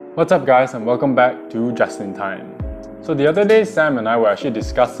What's up guys, and welcome back to Just in Time. So the other day Sam and I were actually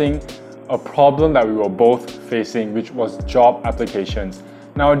discussing a problem that we were both facing, which was job applications.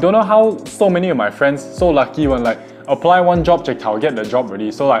 Now I don't know how so many of my friends so lucky when apply one job, check out, get the job ready.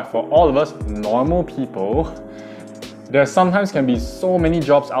 So for all of us normal people, there sometimes can be so many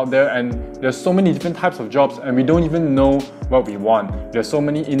jobs out there and there's so many different types of jobs and we don't even know what we want. There's so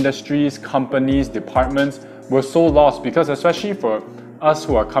many industries, companies, departments. We're so lost because especially for us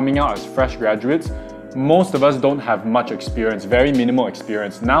who are coming out as fresh graduates, most of us don't have much experience, very minimal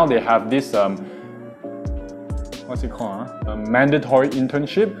experience. Now they have this what's it called? A mandatory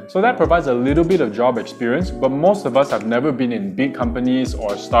internship. So that provides a little bit of job experience, but most of us have never been in big companies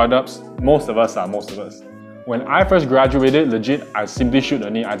or startups. Most of us. When I first graduated, legit, I simply shoot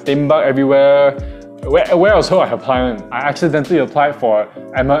a knee. I tembak everywhere. Where else I applied? I accidentally applied for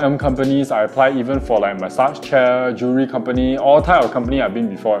MLM companies. I applied even for massage chair, jewelry company, all type of company I've been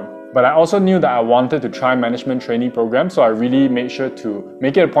before. But I also knew that I wanted to try management training programs, so I really made sure to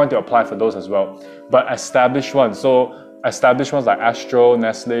make it a point to apply for those as well. But established ones, so established ones like Astro,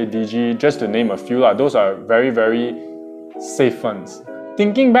 Nestle, DG, just to name a few, those are very, very safe ones.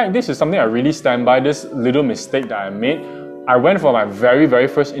 Thinking back, this is something I really stand by, this little mistake that I made. I went for my very, very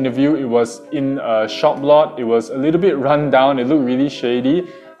first interview. It was in a shop lot. It was a little bit run down. It looked really shady.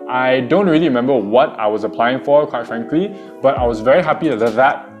 I don't really remember what I was applying for, quite frankly, but I was very happy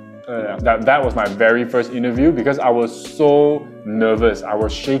that was my very first interview because I was so nervous. I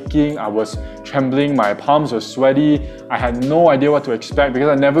was shaking, I was trembling, my palms were sweaty. I had no idea what to expect because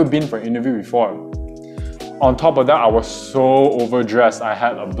I'd never been for an interview before. On top of that, I was so overdressed. I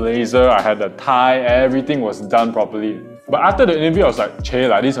had a blazer, I had a tie, everything was done properly. But after the interview, I was like, "Che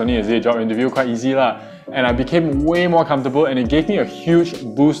lah, this only is a job interview, quite easy lah." And I became way more comfortable and it gave me a huge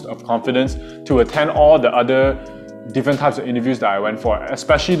boost of confidence to attend all the other different types of interviews that I went for,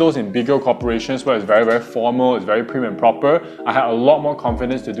 especially those in bigger corporations where it's very, very formal, it's very prim and proper. I had a lot more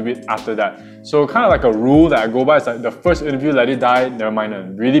confidence to do it after that. So kind of like a rule that I go by is the first interview, let it die, never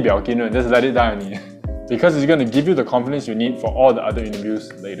mind, really just let it die only. Because it's going to give you the confidence you need for all the other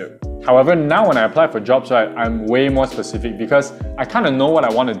interviews later. However, now when I apply for jobs, I'm way more specific because I kind of know what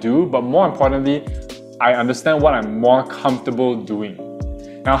I want to do, but more importantly, I understand what I'm more comfortable doing.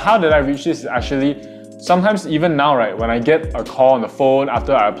 Now, how did I reach this? Actually, sometimes even now, when I get a call on the phone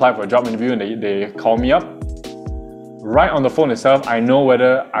after I apply for a job interview and they call me up, right on the phone itself, I know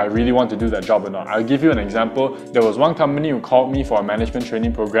whether I really want to do that job or not. I'll give you an example. There was one company who called me for a management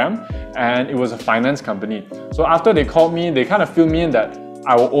training program and it was a finance company. So after they called me, they kind of filled me in that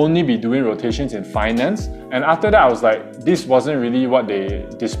I will only be doing rotations in finance. And after that, I was like, this wasn't really what they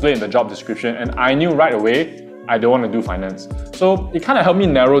displayed in the job description. And I knew right away, I don't want to do finance. So it kind of helped me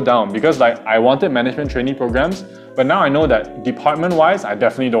narrow down because I wanted management training programs, but now I know that department-wise, I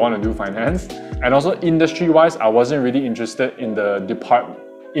definitely don't want to do finance. And also industry-wise, I wasn't really interested in the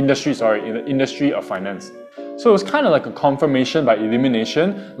industry of finance. So it was kind of like a confirmation by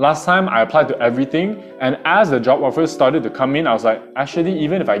elimination. Last time I applied to everything, and as the job offers started to come in, I was like, actually,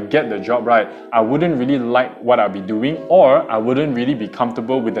 even if I get the job right, I wouldn't really like what I'll be doing, or I wouldn't really be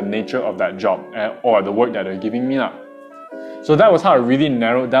comfortable with the nature of that job or the work that they're giving me now. So that was how I really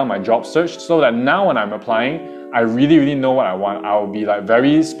narrowed down my job search, so that now when I'm applying, I really know what I want. I will be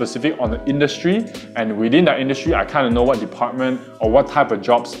very specific on the industry, and within that industry, I kind of know what department or what type of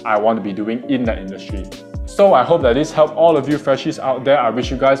jobs I want to be doing in that industry. So I hope that this helped all of you freshies out there. I wish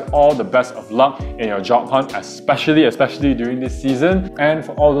you guys all the best of luck in your job hunt, especially during this season. And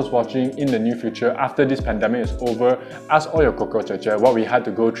for all those watching in the near future, after this pandemic is over, ask all your koko cheche what we had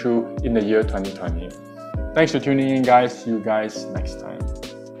to go through in the year 2020. Thanks for tuning in guys. See you guys next time.